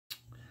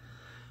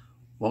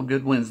Well,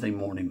 good Wednesday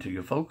morning to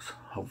you folks.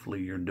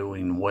 Hopefully you're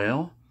doing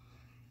well.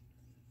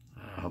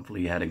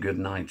 Hopefully you had a good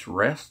night's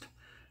rest,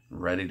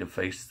 ready to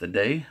face the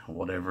day,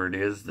 whatever it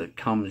is that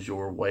comes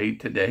your way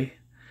today.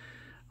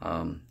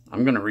 I'm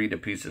going to read a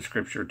piece of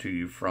scripture to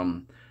you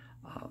from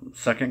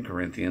 2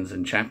 Corinthians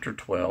in chapter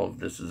 12.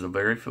 This is a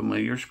very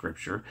familiar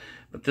scripture,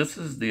 but this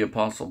is the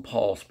Apostle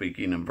Paul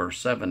speaking in verse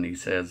 7. He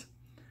says,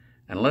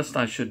 "And lest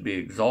I should be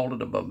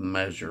exalted above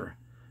measure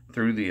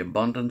through the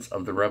abundance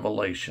of the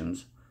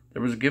revelations,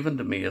 there was given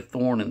to me a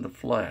thorn in the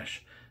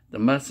flesh, the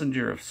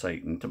messenger of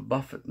Satan, to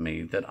buffet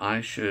me, that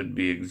I should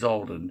be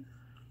exalted,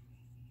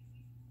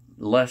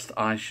 lest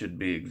I should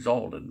be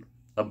exalted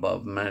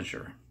above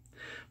measure.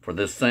 For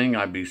this thing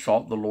I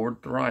besought the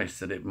Lord thrice,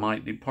 that it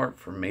might depart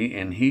from me.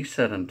 And he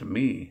said unto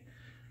me,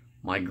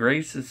 My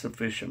grace is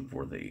sufficient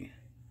for thee,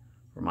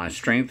 for my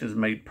strength is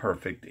made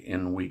perfect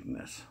in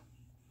weakness."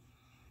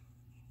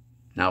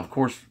 Now, of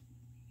course,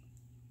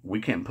 we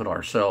can't put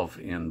ourselves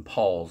in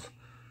Paul's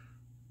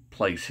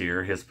place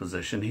here, his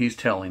position. He's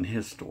telling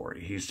his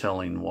story. He's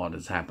telling what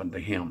has happened to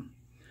him.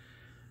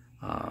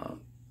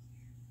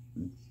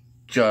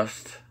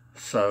 Just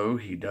so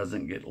he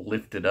doesn't get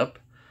lifted up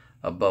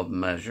above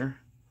measure,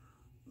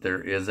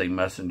 there is a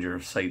messenger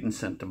of Satan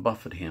sent to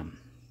buffet him.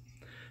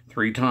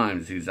 3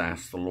 times he's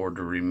asked the Lord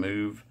to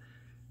remove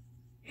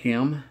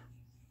him.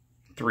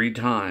 3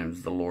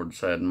 times the Lord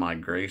said, "My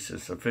grace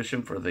is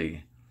sufficient for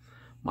thee.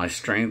 My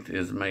strength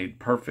is made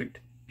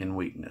perfect in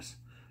weakness."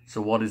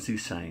 So what is he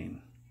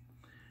saying?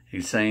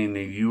 He's saying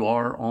that you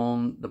are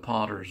on the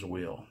potter's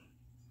wheel.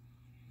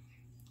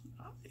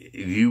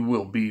 You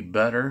will be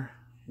better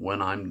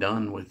when I'm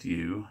done with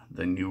you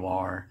than you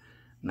are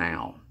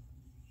now.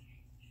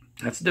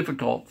 That's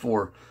difficult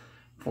for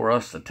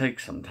us to take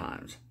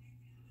sometimes.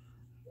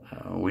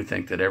 We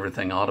think that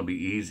everything ought to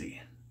be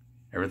easy.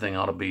 Everything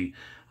ought to be,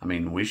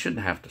 we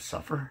shouldn't have to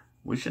suffer.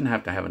 We shouldn't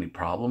have to have any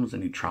problems,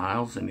 any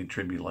trials, any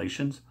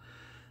tribulations.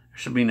 There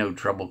should be no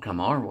trouble come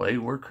our way.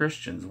 We're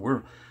Christians.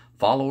 We're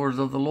followers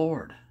of the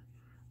Lord.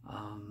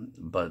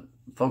 But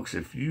folks,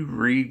 if you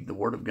read the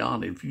Word of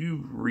God, if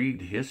you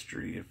read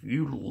history, if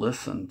you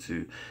listen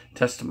to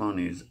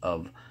testimonies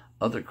of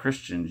other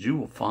Christians, you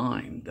will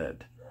find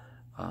that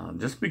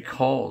just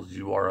because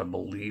you are a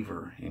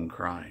believer in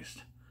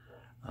Christ,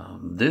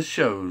 this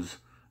shows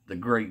the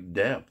great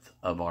depth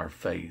of our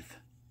faith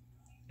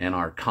and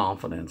our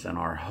confidence and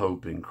our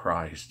hope in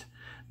Christ,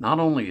 not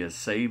only as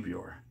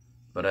Savior,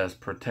 but as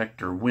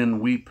protector when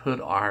we put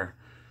our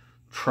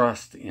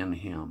trust in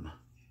Him.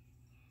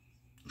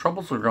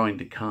 Troubles are going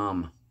to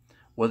come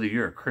whether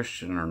you're a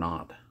Christian or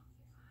not.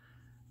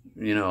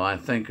 I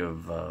think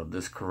of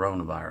this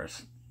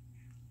coronavirus.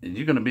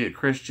 You're going to be a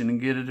Christian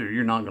and get it, or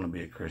you're not going to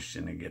be a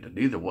Christian and get it.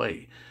 Either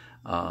way,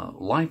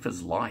 life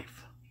is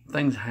life.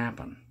 Things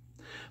happen.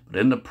 But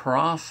in the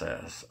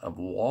process of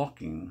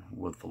walking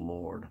with the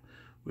Lord,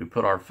 we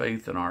put our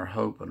faith and our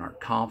hope and our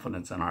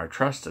confidence and our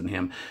trust in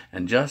Him.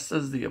 And just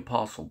as the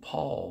Apostle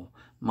Paul,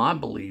 my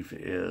belief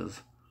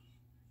is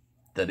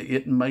that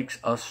it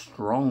makes us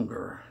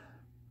stronger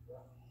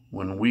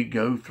when we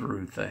go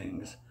through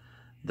things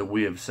that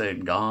we have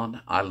said,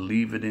 "God, I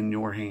leave it in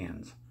your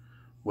hands.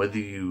 Whether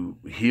you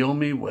heal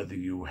me, whether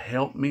you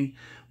help me,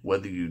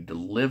 whether you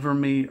deliver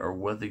me, or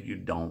whether you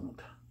don't,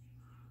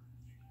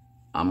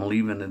 I'm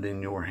leaving it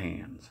in your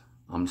hands.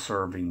 I'm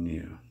serving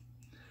you."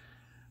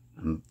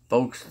 And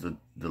folks,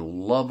 the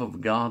love of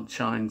God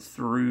shines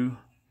through.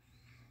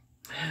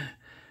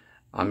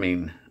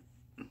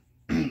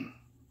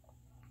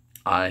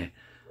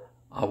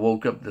 I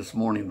woke up this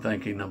morning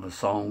thinking of a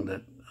song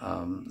that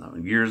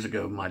years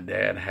ago my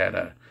dad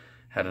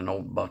had an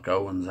old Buck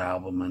Owens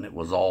album, and it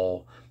was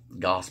all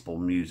gospel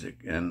music,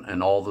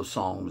 and all the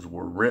songs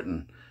were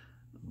written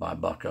by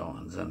Buck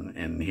Owens,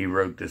 and he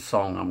wrote this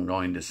song I'm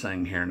going to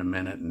sing here in a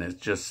minute, and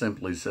it just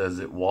simply says,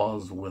 "It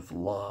was with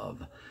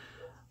love."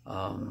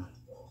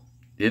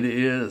 It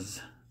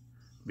is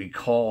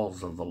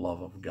because of the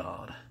love of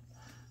God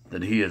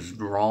that He has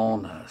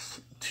drawn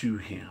us to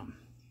Him.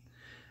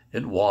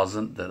 It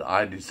wasn't that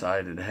I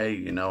decided,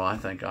 hey, I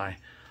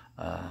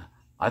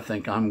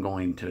think I'm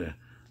going to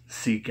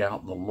seek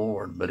out the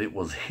Lord, but it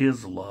was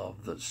His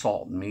love that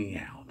sought me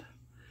out.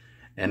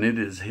 And it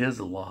is His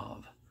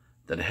love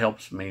that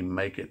helps me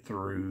make it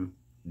through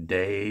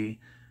day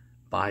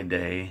by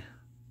day,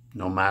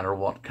 no matter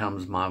what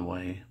comes my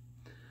way,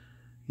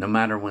 no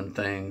matter when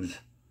things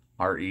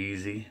are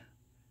easy.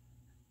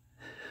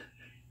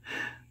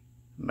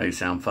 It may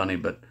sound funny,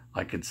 but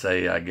I could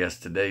say, I guess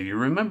today, you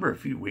remember a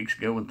few weeks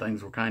ago when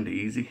things were kind of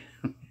easy?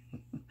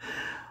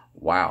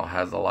 Wow,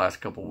 has the last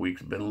couple of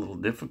weeks been a little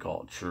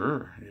difficult?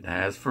 Sure, it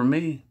has for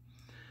me.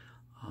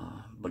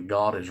 But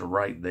God is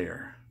right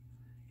there.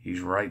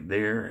 He's right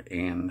there,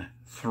 and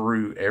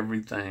through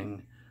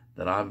everything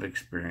that I've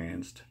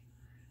experienced,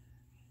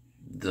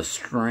 the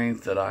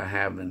strength that I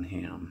have in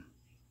Him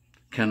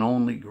can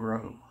only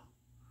grow.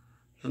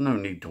 There's no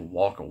need to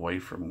walk away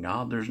from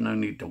God. There's no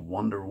need to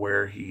wonder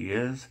where He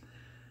is.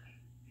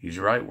 He's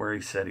right where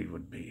He said He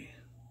would be.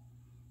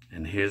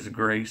 And His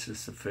grace is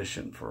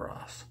sufficient for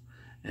us.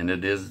 And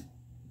it is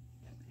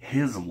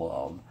His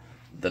love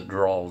that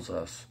draws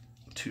us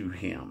to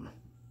Him.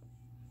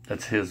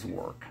 That's His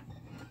work.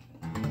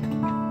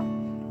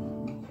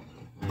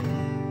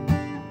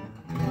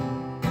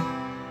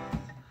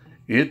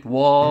 It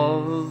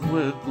was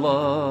with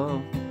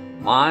love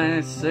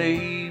my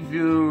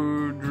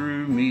Savior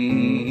drew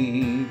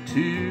me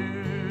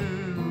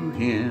to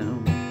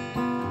Him.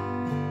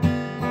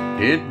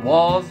 It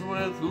was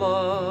with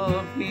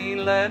love He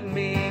led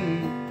me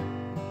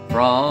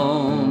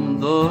from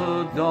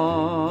the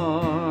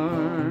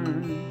dark.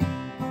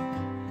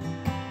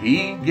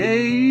 He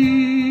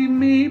gave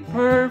me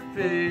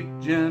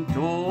perfect,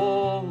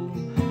 gentle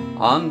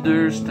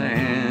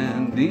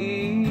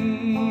understanding.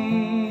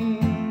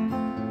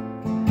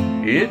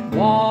 It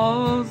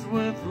was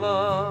with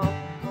love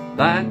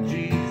that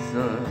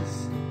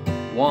Jesus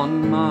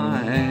won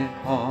my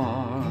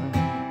heart.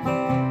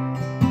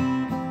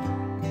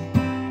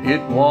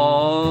 It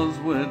was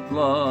with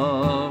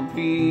love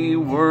He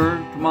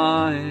worked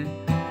my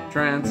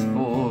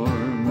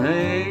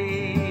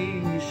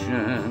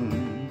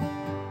transformation.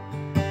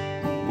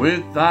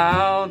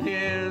 Without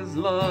His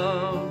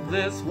love,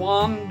 this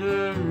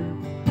wonder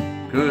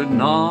could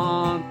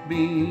not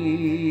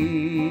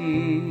be.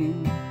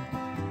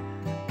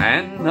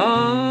 And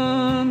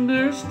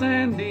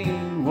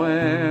understanding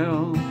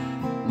well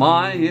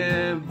my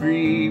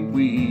every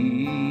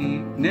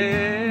weakness,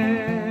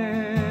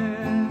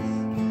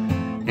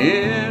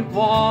 it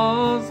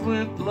was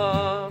with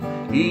love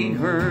He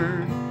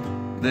heard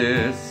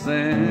this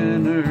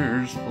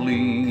sinner's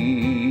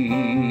plea.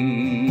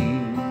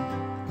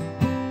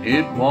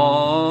 It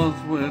was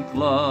with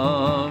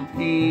love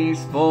He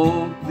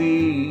spoke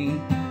the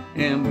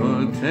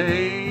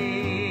invitation.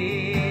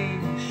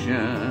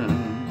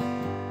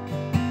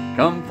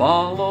 Come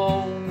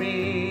follow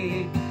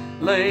me,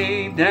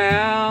 lay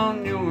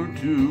down your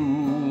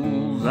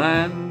tools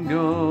and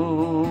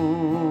go.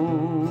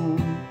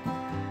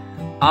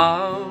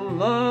 I'll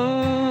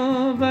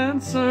love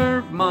and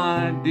serve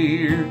my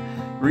dear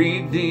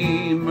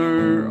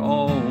Redeemer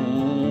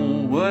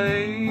always.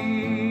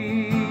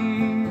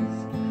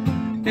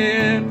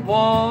 It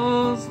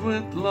was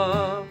with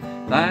love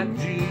that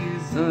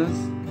Jesus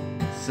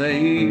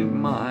saved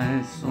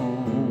my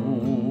soul.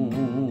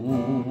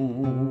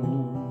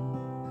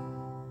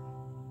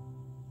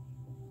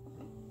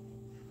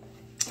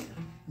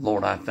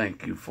 Lord, I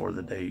thank you for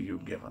the day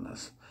you've given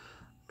us.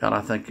 God,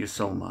 I thank you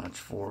so much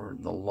for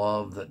the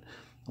love that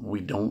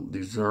we don't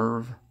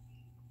deserve,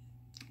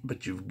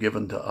 but you've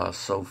given to us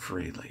so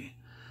freely.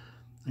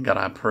 And God,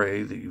 I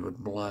pray that you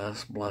would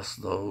bless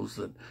those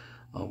that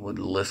would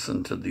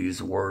listen to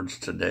these words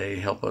today.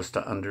 Help us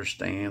to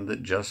understand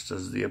that just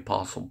as the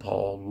Apostle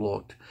Paul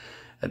looked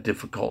at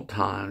difficult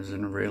times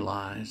and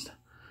realized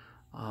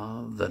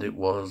that it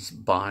was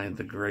by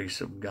the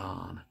grace of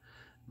God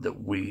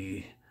that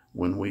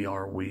when we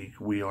are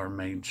weak, we are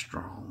made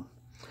strong.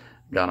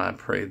 God, I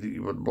pray that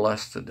you would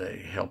bless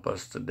today. Help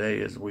us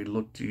today as we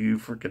look to you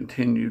for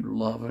continued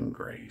love and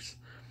grace.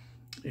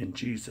 In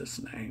Jesus'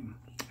 name,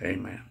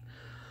 amen.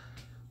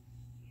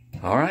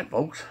 All right,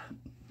 folks.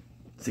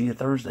 See you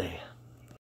Thursday.